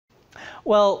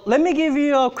Well, let me give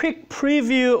you a quick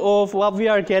preview of what we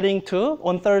are getting to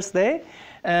on Thursday.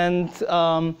 And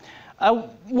I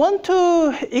want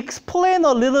to explain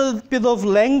a little bit of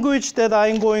language that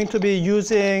I'm going to be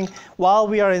using while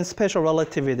we are in special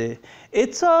relativity.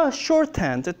 It's a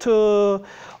shorthand to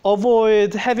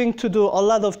avoid having to do a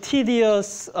lot of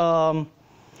tedious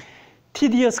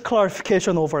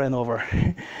clarification over and over.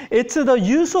 It's the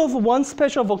use of one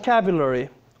special vocabulary,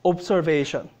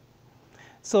 observation.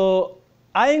 So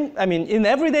I mean, in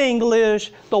everyday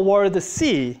English, the word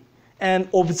see and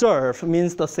observe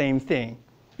means the same thing.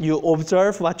 You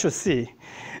observe what you see.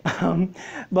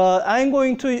 But I'm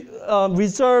going to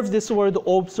reserve this word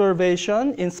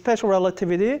observation in special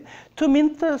relativity to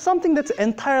mean something that's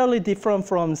entirely different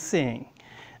from seeing.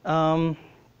 So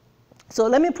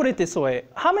let me put it this way.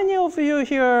 How many of you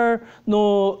here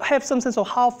have some sense of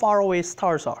how far away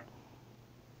stars are?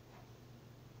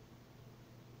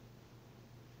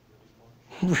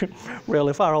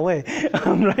 Really far away,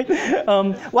 right?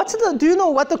 Do you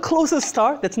know what the closest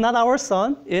star that's not our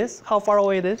sun is? How far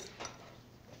away it is?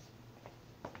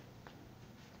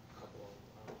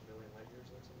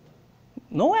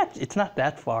 No, it's not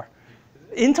that far.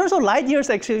 In terms of light years,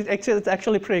 it's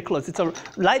actually pretty close.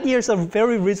 Light years are a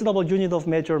very reasonable unit of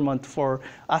measurement for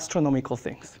astronomical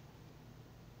things.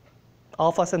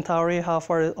 Alpha Centauri, how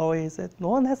far away is it? No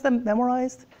one has them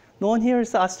memorized? No one here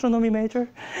is an astronomy major?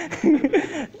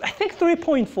 I think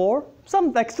 3.4,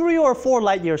 some like 3 or 4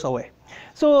 light years away.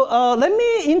 So let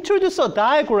me introduce a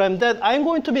diagram that I'm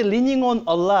going to be leaning on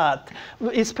a lot,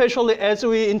 especially as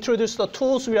we introduce the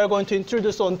tools we are going to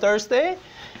introduce on Thursday.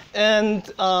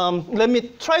 And let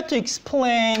me try to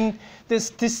explain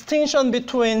this distinction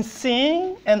between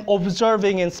seeing and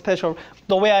observing in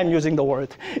the way I'm using the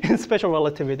word, in special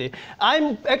relativity.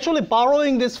 I'm actually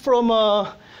borrowing this from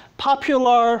a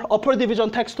popular upper division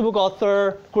textbook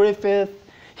author, Griffith.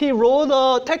 He wrote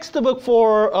a textbook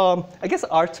for, I guess,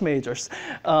 arts majors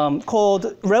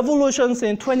called Revolutions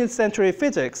in 20th Century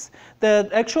Physics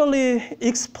that actually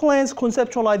explains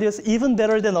conceptual ideas even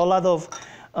better than a lot of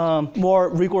more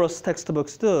rigorous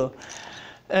textbooks do.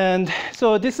 And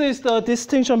so this is the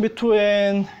distinction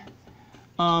between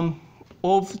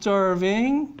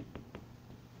observing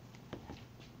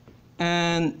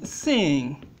and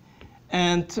seeing.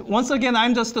 And once again,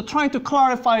 I'm just trying to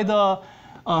clarify the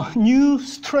new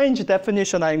strange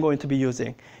definition I'm going to be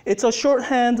using. It's a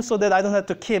shorthand so that I don't have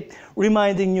to keep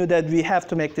reminding you that we have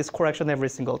to make this correction every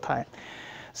single time.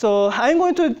 So I'm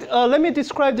going to, let me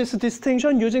describe this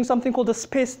distinction using something called the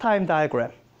space-time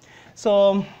diagram.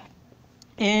 So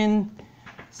in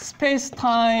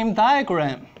space-time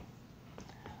diagram,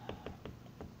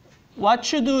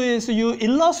 what you do is you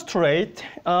illustrate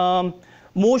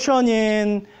motion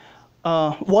in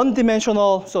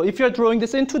one-dimensional. So if you're drawing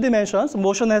this in 2 dimensions,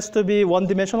 motion has to be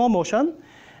one-dimensional motion,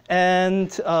 and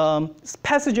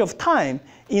passage of time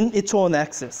in its own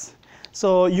axis.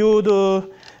 So you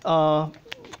do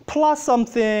plot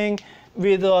something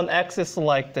with an axis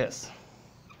like this.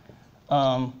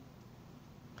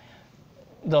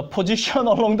 The position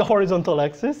along the horizontal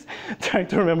axis, trying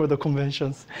to remember the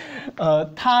conventions.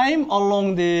 Time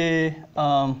along the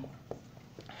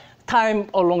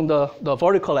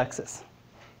vertical axis.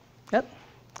 Yep.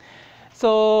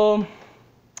 So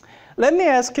let me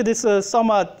ask you this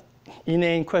somewhat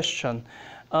inane question.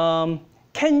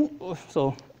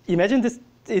 So imagine this,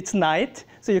 it's night,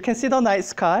 so you can see the night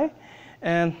sky,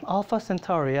 and Alpha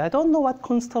Centauri. I don't know what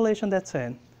constellation that's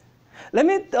in. Let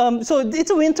me, so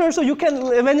it's winter, so you can,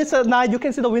 when it's at night, you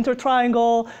can see the winter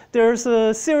triangle. There's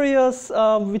Sirius,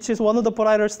 which is one of the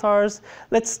brighter stars.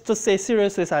 Let's just say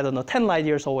Sirius is, I don't know, 10 light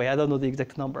years away. I don't know the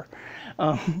exact number.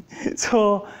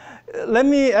 So let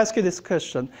me ask you this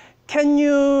question. Can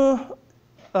you,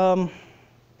 let's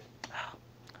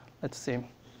see.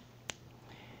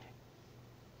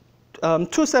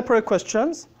 2 separate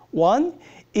questions. One,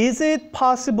 is it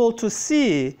possible to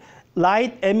see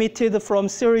light emitted from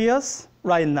Sirius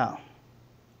right now?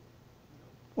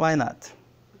 Why not?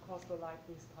 Because the light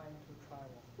needs time to travel.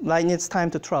 Light needs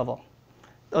time to travel.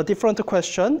 A different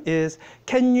question is,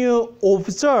 can you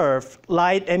observe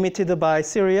light emitted by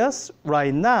Sirius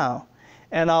right now?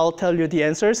 And I'll tell you the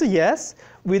answer is yes,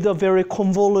 with a very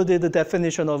convoluted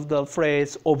definition of the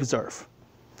phrase observe.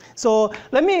 So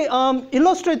let me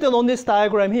illustrate it on this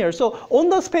diagram here. So on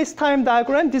the space-time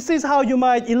diagram, this is how you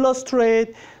might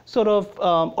illustrate sort of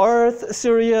Earth,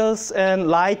 Sirius, and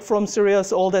light from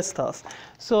Sirius, all that stuff.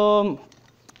 So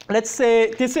let's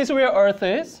say this is where Earth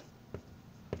is.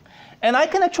 And I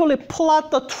can actually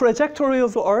plot the trajectory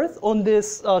of Earth on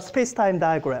this space-time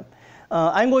diagram.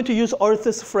 I'm going to use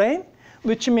Earth's frame,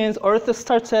 which means Earth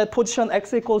starts at position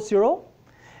x equals 0,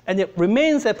 and it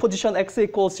remains at position x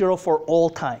equals 0 for all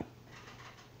time,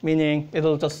 meaning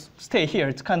it'll just stay here.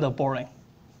 It's kind of boring.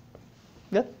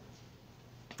 Yeah?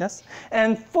 Yes?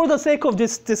 And for the sake of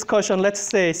this discussion, let's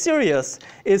say Sirius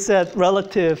is at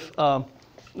relative,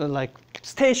 like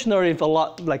stationary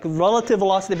relative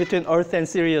velocity between Earth and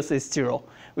Sirius is 0,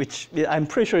 which I'm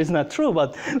pretty sure is not true,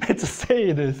 but let's just say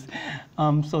it is.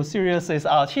 So Sirius is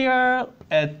out here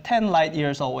at 10 light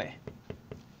years away.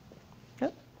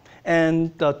 Okay?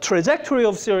 And the trajectory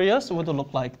of Sirius would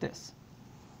look like this.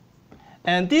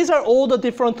 And these are all the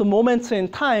different moments in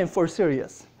time for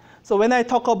Sirius. So when I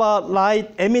talk about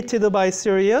light emitted by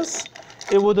Sirius,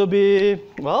 it would be,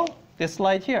 well, this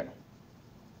light here.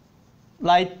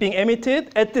 Light being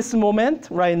emitted at this moment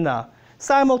right now,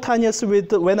 simultaneous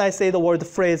with when I say the word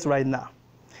phrase right now.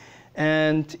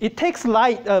 And it takes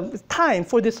time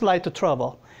for this light to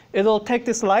travel. It'll take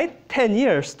this light 10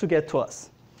 years to get to us.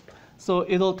 So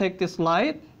it'll take this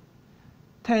light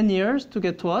 10 years to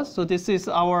get to us. So this is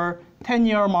our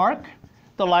 10-year mark.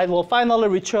 The light will finally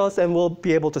reach us and we'll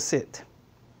be able to see it.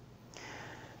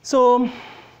 So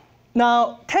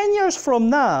now, 10 years from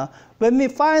now, when we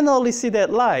finally see that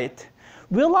light,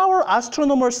 will our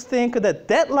astronomers think that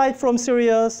that light from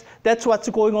Sirius, that's what's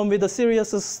going on with the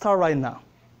Sirius star right now?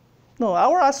 No,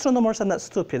 our astronomers are not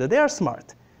stupid. They are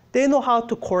smart. They know how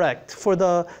to correct for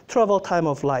the travel time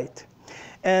of light.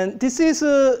 And this is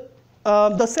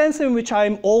the sense in which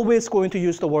I'm always going to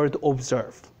use the word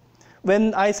observe.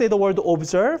 When I say the word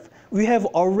observe, we have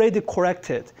already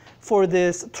corrected for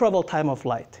this travel time of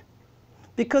light.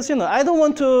 Because I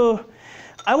want to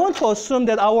assume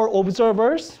that our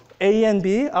observers, A and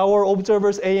B, I want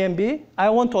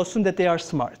to assume that they are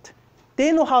smart.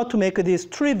 They know how to make these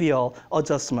trivial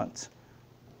adjustments,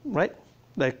 right?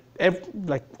 Like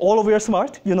all of you are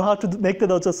smart, you know how to make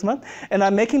that adjustment, and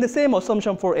I'm making the same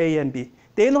assumption for A and B.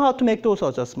 They know how to make those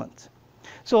adjustments.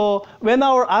 So when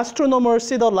our astronomers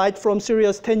see the light from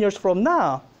Sirius 10 years from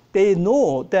now, they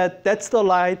know that that's the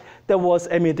light that was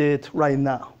emitted right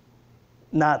now,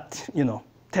 not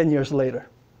 10 years later.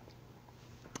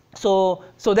 So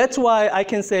that's why I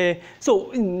can say,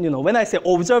 when I say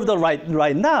observe the light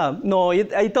right now, no,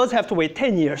 it does have to wait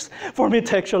 10 years for me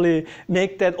to actually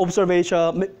make that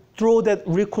observation, draw that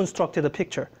reconstructed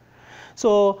picture.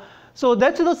 So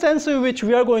that's the sense in which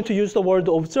we are going to use the word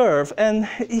observe. And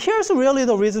here's really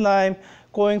the reason I'm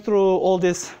going through all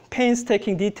this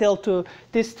painstaking detail to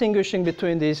distinguishing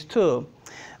between these two.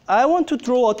 I want to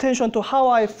draw attention to how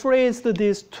I phrased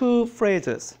these two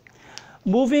phrases.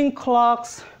 Moving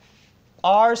clocks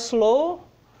are slow,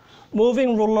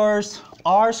 moving rulers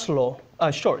are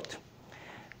short.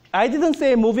 I didn't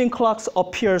say moving clocks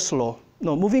appear slow.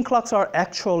 No, moving clocks are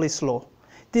actually slow.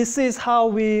 This is how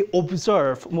we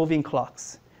observe moving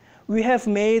clocks. We have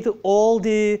made all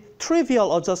the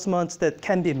trivial adjustments that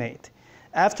can be made.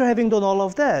 After having done all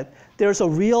of that, there's a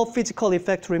real physical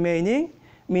effect remaining,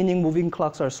 meaning moving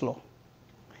clocks are slow.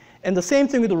 And the same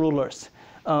thing with the rulers.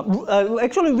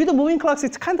 Actually, with the moving clocks,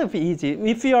 it's kind of easy.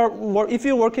 If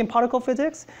you work in particle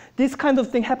physics, this kind of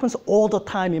thing happens all the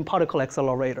time in particle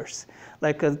accelerators.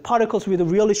 Like particles with a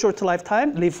really short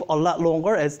lifetime live a lot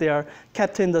longer as they are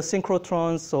kept in the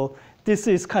synchrotrons. So this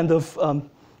is kind of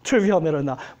trivial matter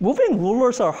now. Moving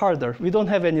rulers are harder. We don't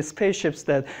have any spaceships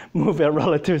that move at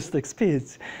relativistic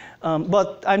speeds.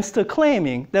 But I'm still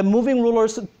claiming that moving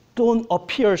rulers don't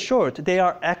appear short. They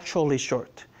are actually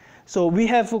short. So we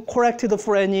have corrected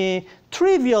for any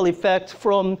trivial effect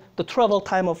from the travel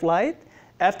time of light.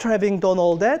 After having done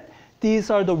all that, these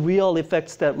are the real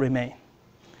effects that remain.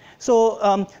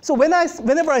 So,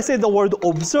 whenever I say the word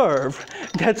observe,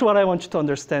 that's what I want you to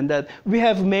understand, that we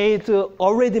have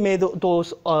already made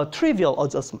those trivial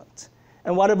adjustments.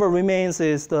 And whatever remains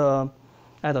is the,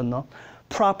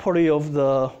 property of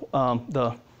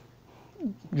the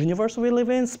universe we live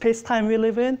in, space-time we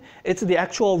live in. It's the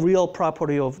actual real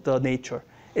property of the nature.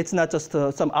 It's not just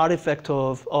some artifact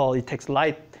of, it takes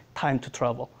light time to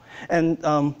travel. And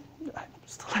I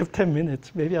still have 10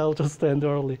 minutes. Maybe I'll just end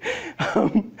early.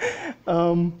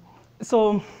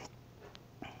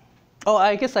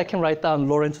 I guess I can write down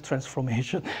Lorentz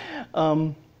transformation.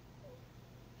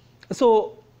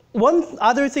 So one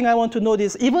other thing I want to note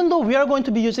is, even though we are going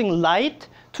to be using light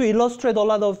to illustrate a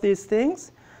lot of these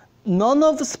things, none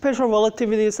of the special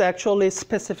relativity is actually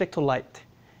specific to light.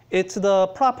 It's the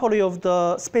property of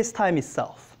the space-time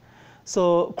itself.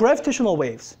 So gravitational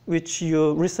waves, which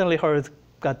you recently heard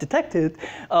got detected,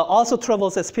 also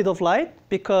travels at speed of light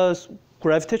because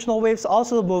gravitational waves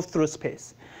also move through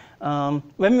space.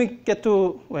 When we get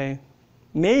to,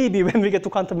 maybe when we get to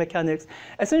quantum mechanics,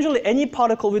 essentially any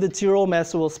particle with a zero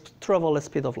mass will travel at the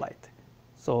speed of light.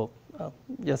 So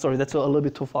yeah, sorry, that's a little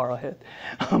bit too far ahead.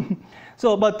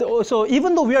 So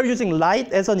even though we are using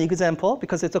light as an example,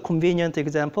 because it's a convenient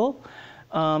example,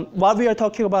 what we are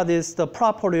talking about is the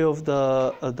property of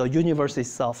the universe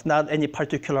itself, not any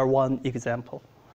particular one example.